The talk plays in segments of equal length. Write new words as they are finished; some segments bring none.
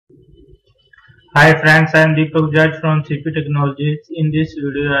Hi friends, I am Deepak Judge from CP Technologies. In this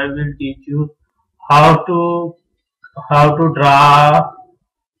video, I will teach you how to how to draw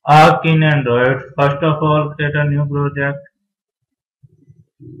arc in Android. First of all, create a new project.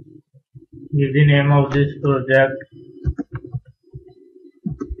 Give the name of this project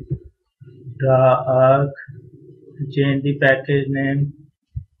draw arc. Change the package name.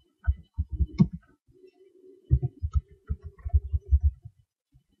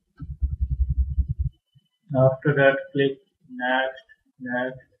 After that, click next,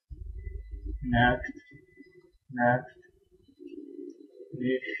 next, next, next.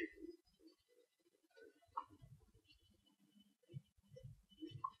 Finish.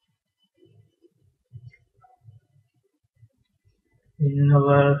 In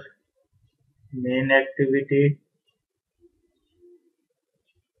our main activity,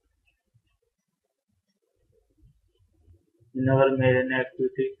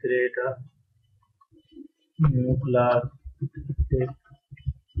 create a new class. Take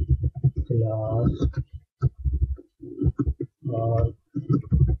class or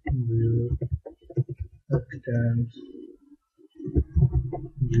view extends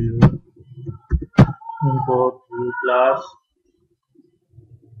view import view class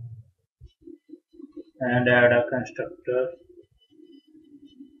and add a constructor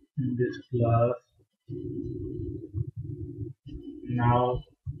in this class. Now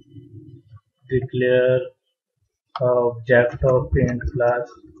declare object of paint class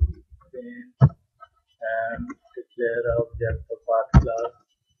paint and declare object of path class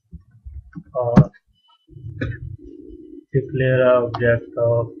or declare object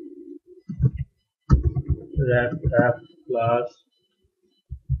of rect class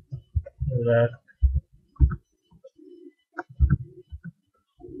rect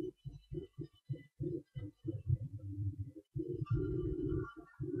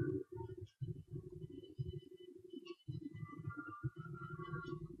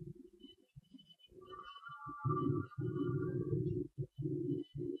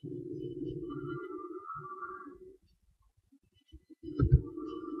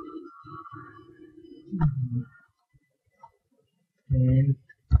paint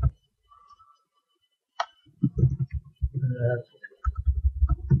rect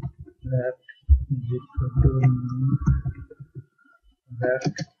rect is equal to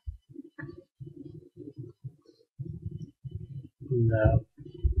rect left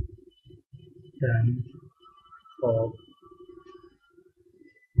 10 of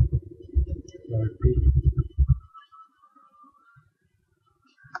 30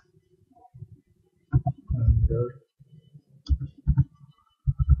 under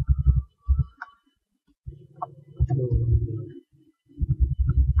shoulder.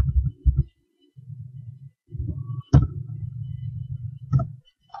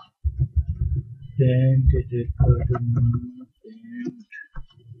 Paint is equal to new paint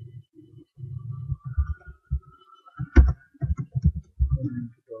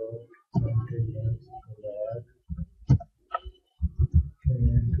paint dot continuous black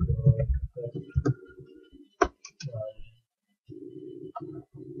paint dot white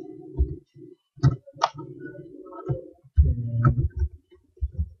paint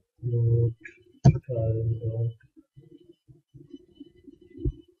float style dot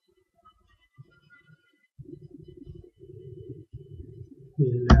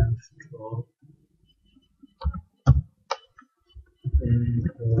fill and stroke paint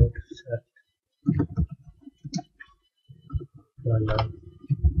dot set color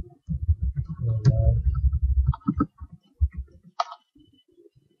color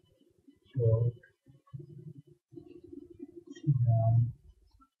dot cyan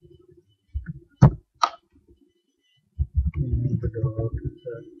paint dot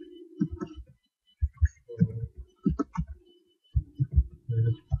set stroke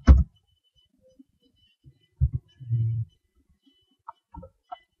with 3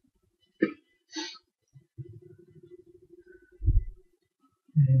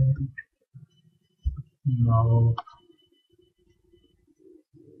 and now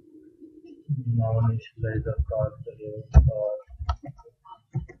initialize the path value path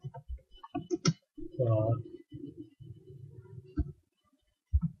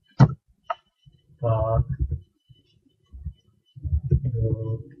path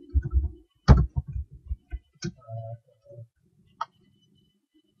dot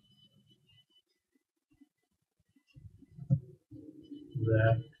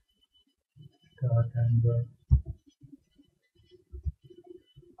wrap start angle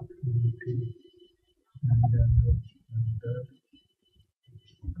 20 and angle under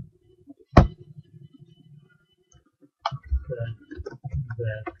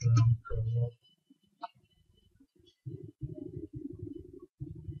background color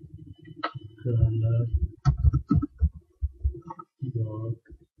color dot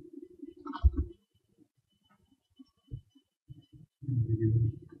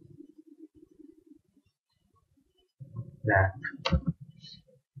view that.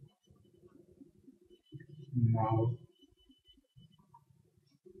 Now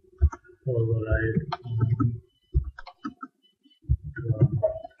override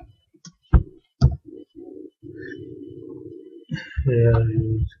here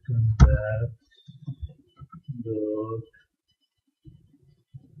use contact dot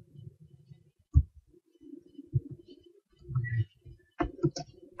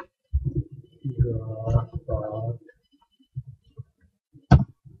draw path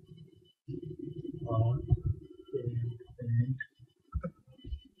paint.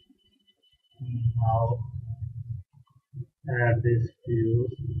 Now add this view,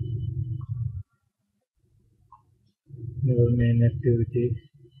 your main activity.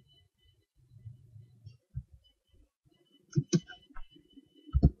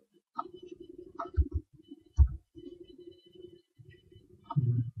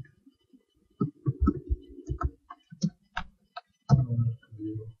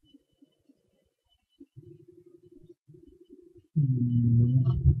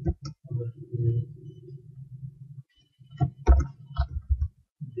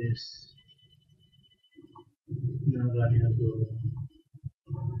 This Narayana.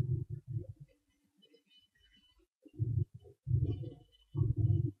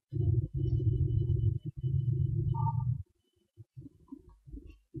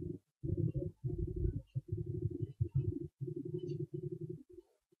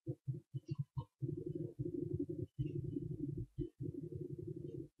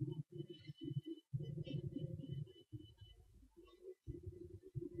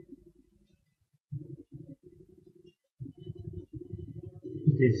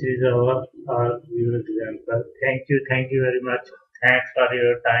 This is our arc view example. Thank you very much. Thanks for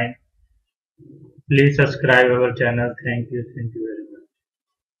your time. Please subscribe our channel. Thank you very much.